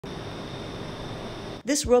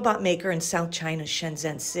This robot maker in South China's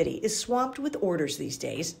Shenzhen city is swamped with orders these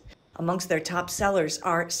days. Amongst their top sellers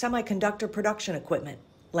are semiconductor production equipment,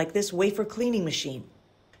 like this wafer cleaning machine.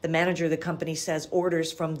 The manager of the company says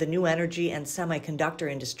orders from the new energy and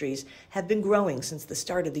semiconductor industries have been growing since the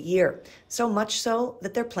start of the year, so much so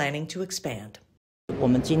that they're planning to expand.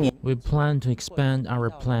 We plan to expand our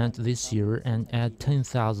plant this year and add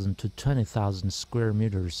 10,000 to 20,000 square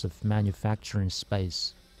meters of manufacturing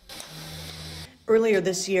space. Earlier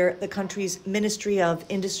this year, the country's Ministry of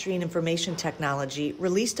Industry and Information Technology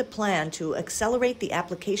released a plan to accelerate the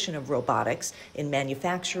application of robotics in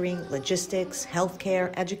manufacturing, logistics,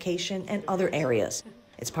 healthcare, education, and other areas.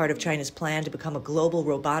 It's part of China's plan to become a global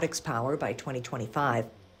robotics power by 2025.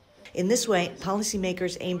 In this way,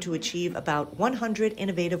 policymakers aim to achieve about 100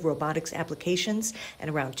 innovative robotics applications and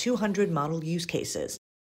around 200 model use cases.